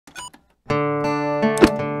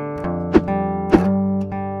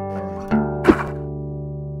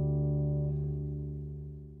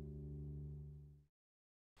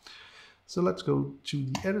So let's go to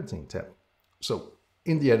the editing tab. So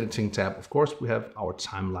in the editing tab, of course, we have our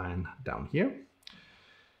timeline down here.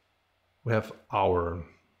 We have our,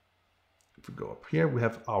 if we go up here, we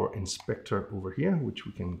have our inspector over here, which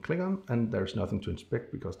we can click on, and there's nothing to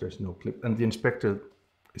inspect because there's no clip. And the inspector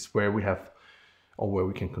is where we have, or where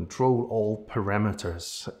we can control all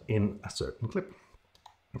parameters in a certain clip.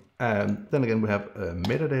 And then again, we have a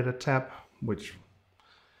metadata tab, which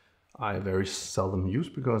I very seldom use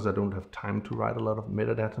because I don't have time to write a lot of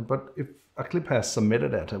metadata. But if a clip has some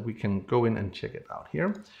metadata, we can go in and check it out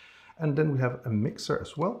here. And then we have a mixer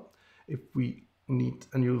as well. If we need,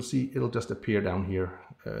 and you'll see it'll just appear down here,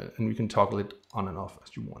 and you can toggle it on and off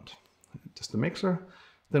as you want. Just a mixer.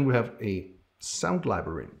 Then we have a sound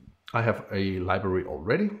library. I have a library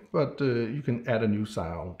already, but you can add a new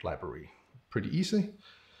sound library pretty easy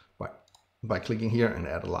by clicking here and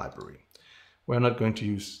add a library. We're not going to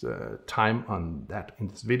use time on that in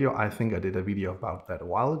this video. I think I did a video about that a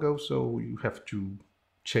while ago, so you have to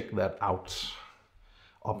check that out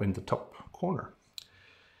up in the top corner.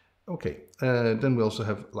 Okay, then we also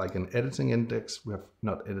have like an editing index. We have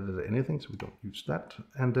not edited anything, so we don't use that.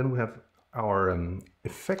 And then we have our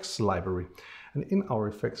effects library. And in our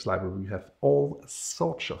effects library, we have all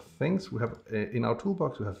sorts of things. We have in our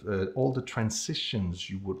toolbox, we have all the transitions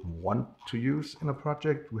you would want to use in a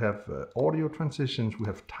project. We have audio transitions, we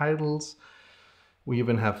have titles. We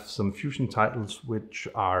even have some Fusion titles, which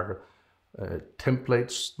are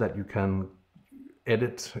templates that you can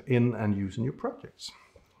edit in and use in your projects.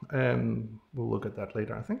 We'll look at that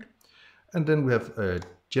later, I think. And then we have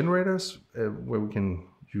generators where we can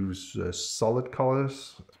use solid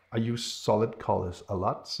colors. I use solid colors a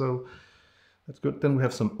lot, so that's good. Then we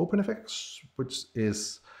have some open effects, which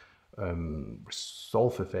is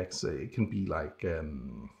Resolve effects. It can be like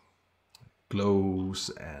glows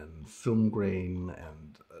and film grain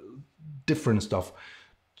and different stuff.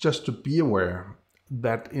 Just to be aware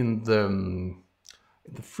that in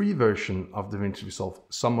the free version of Davinci Resolve,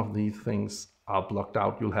 some of these things are blocked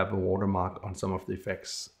out. You'll have a watermark on some of the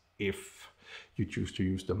effects if you choose to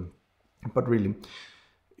use them. But really,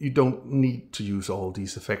 you don't need to use all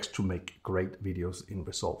these effects to make great videos in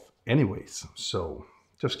Resolve anyways. So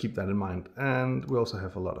just keep that in mind. And we also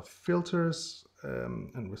have a lot of filters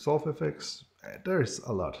and Resolve effects. There is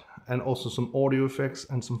a lot. And also some audio effects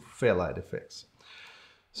and some Fairlight effects.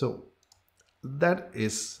 So that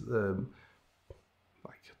is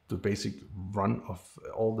like the basic run of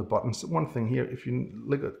all the buttons. One thing here, if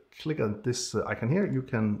you click on this icon here, you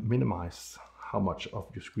can minimize how much of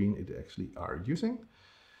your screen it actually are using.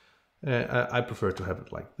 I prefer to have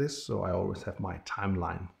it like this, so I always have my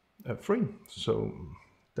timeline free. So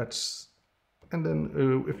that's, and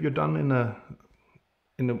then if you're done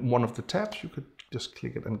in one of the tabs, you could just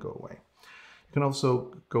click it and go away. You can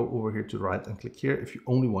also go over here to the right and click here if you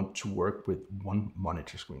only want to work with one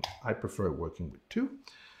monitor screen. I prefer working with two,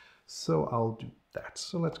 so I'll do that.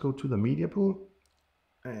 So let's go to the media pool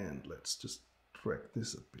and let's just drag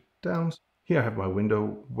this a bit down. Here I have my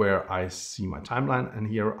window where I see my timeline, and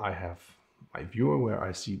here I have my viewer where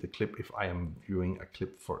I see the clip. If I am viewing a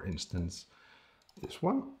clip, for instance, this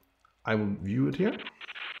one, I will view it here.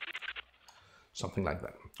 Something like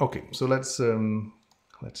that. Okay, so let's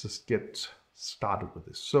just get started with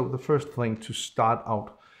this. So the first thing to start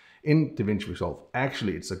out in Davinci Resolve,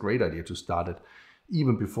 actually it's a great idea to start it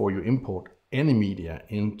even before you import any media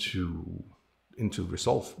into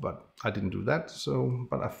Resolve, but I didn't do that, so,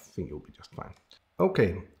 but I think it'll be just fine.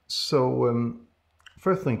 Okay, so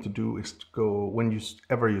first thing to do is to go,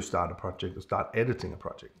 whenever you start a project or start editing a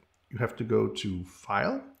project, you have to go to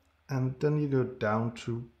File, and then you go down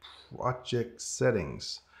to Project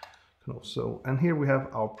Settings. And here we have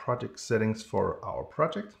our project settings for our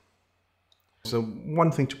project. So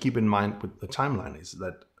one thing to keep in mind with the timeline is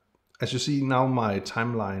that, as you see now, my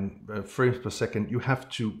timeline frames per second, you have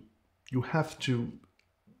to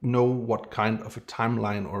know what kind of a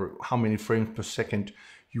timeline or how many frames per second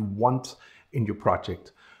you want in your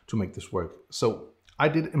project to make this work. So I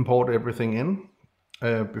did import everything in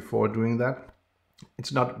before doing that.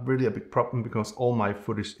 It's not really a big problem because all my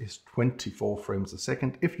footage is 24 frames a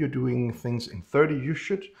second. If you're doing things in 30, you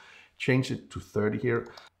should change it to 30 here.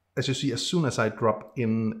 As you see, as soon as I drop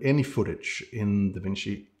in any footage in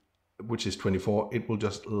Davinci, which is 24, it will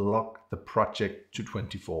just lock the project to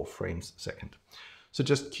 24 frames a second. So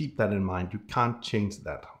just keep that in mind. You can't change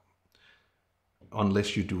that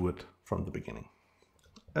unless you do it from the beginning.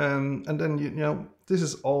 And then, you know, this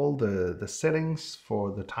is all the settings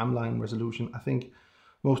for the timeline resolution. I think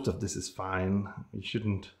most of this is fine. You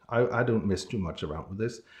shouldn't, I don't mess too much around with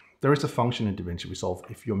this. There is a function in Davinci Resolve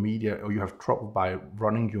if your media, or you have trouble by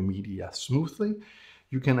running your media smoothly,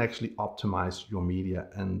 you can actually optimize your media,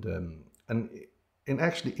 and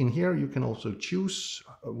actually in here you can also choose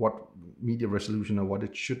what media resolution or what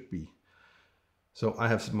it should be. So I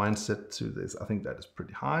have mine set to this. I think that is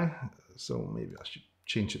pretty high, so maybe I should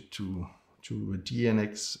change it to a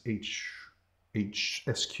DNX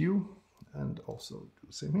HSQ, and also do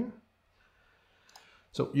the same here.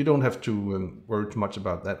 So you don't have to worry too much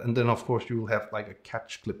about that. And then of course you will have like a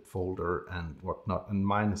catch clip folder and whatnot. And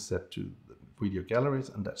mine is set to the video galleries,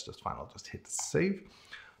 and that's just fine. I'll just hit save.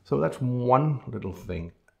 So that's one little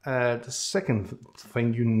thing. The second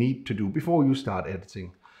thing you need to do before you start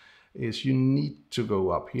editing is you need to go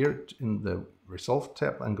up here in the Resolve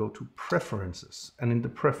tab and go to Preferences. And in the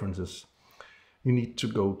Preferences, you need to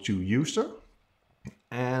go to User.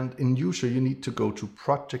 And in User, you need to go to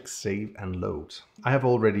Project Save and Load. I have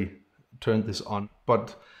already turned this on,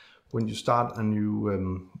 but when you start a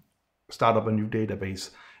new start up a new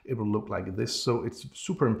database, it will look like this. So it's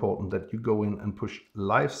super important that you go in and push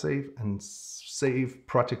Live Save and save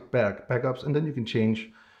project backups, and then you can change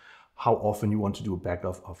how often you want to do a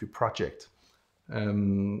backup of your project.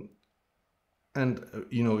 And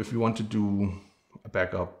you know, if you want to do a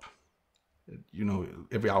backup, you know,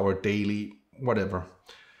 every hour, daily, whatever,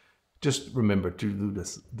 just remember to do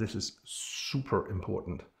this. This is super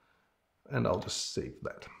important. And I'll just save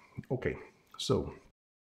that. Okay, so